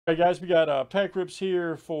All right, guys, we got pack rips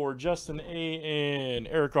here for Justin A and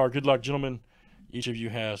Eric R. Good luck, gentlemen. Each of you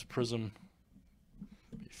has Prizm.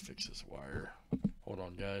 Let me fix this wire. Hold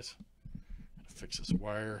on, guys. Fix this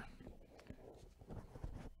wire.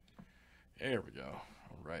 There we go.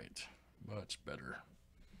 All right. Much better.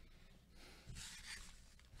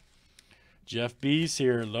 Jeff B's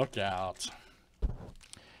here. Look out.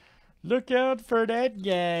 Look out for that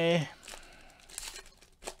guy.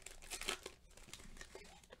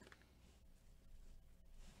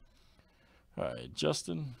 All right,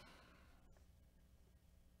 Justin.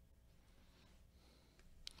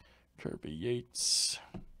 Kirby Yates.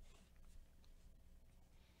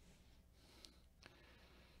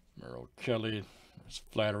 Merrill Kelly. There's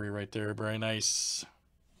Flattery right there. Very nice.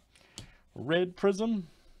 Red Prizm.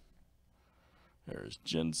 There's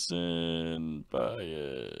Jensen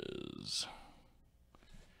Baez.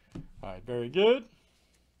 All right, very good.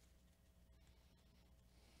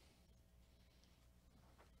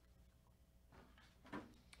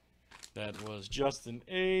 That was Justin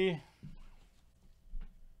A.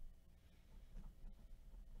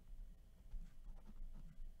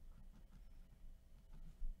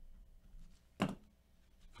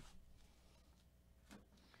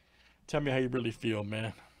 Tell me how you really feel,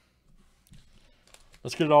 man.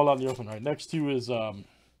 Let's get it all out in the open. All right, next two is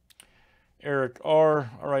Eric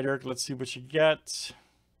R. All right, Eric, let's see what you got.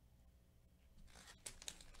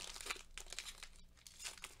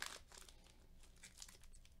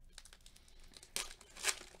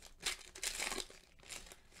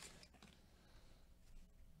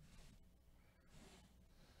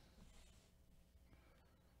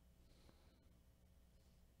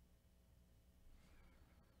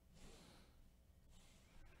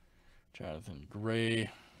 Jonathan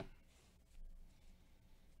Gray.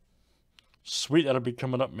 Sweet, that'll be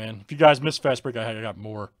coming up, man. If you guys missed Fast Break, I got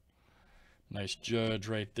more. Nice Judge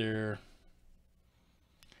right there.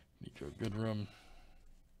 Nico Goodrum.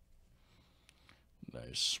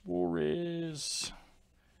 Nice Suarez.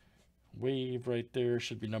 Wave right there.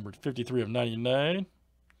 Should be numbered 53 of 99.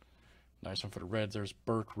 Nice one for the Reds. There's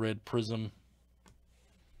Burke, Red Prizm.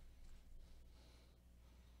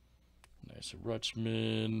 Nice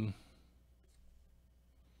Rutschman.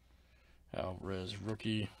 Alvarez,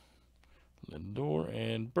 rookie. Lindor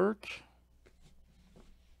and Burke.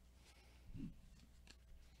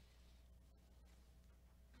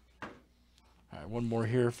 All right, one more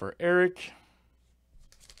here for Eric.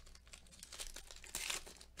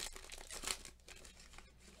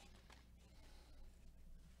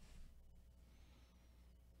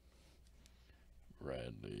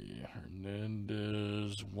 Bradley,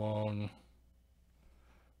 Hernandez, Wong.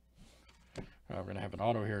 We're going to have an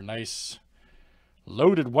auto here. Nice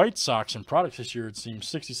loaded White Sox and products this year, it seems.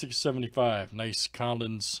 66.75. Nice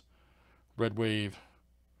Collins, Red Wave.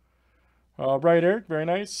 All right, Eric. Very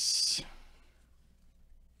nice.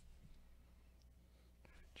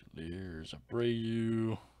 Here's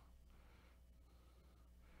Abreu.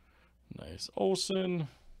 Nice Olsen.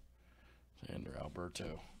 Xander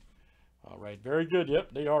Alberto. All right, very good.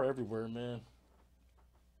 Yep, they are everywhere, man.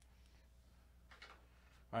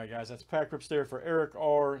 All right, guys, that's pack rips there for Eric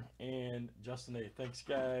R. and Justin A. Thanks,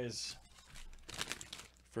 guys,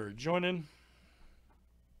 for joining.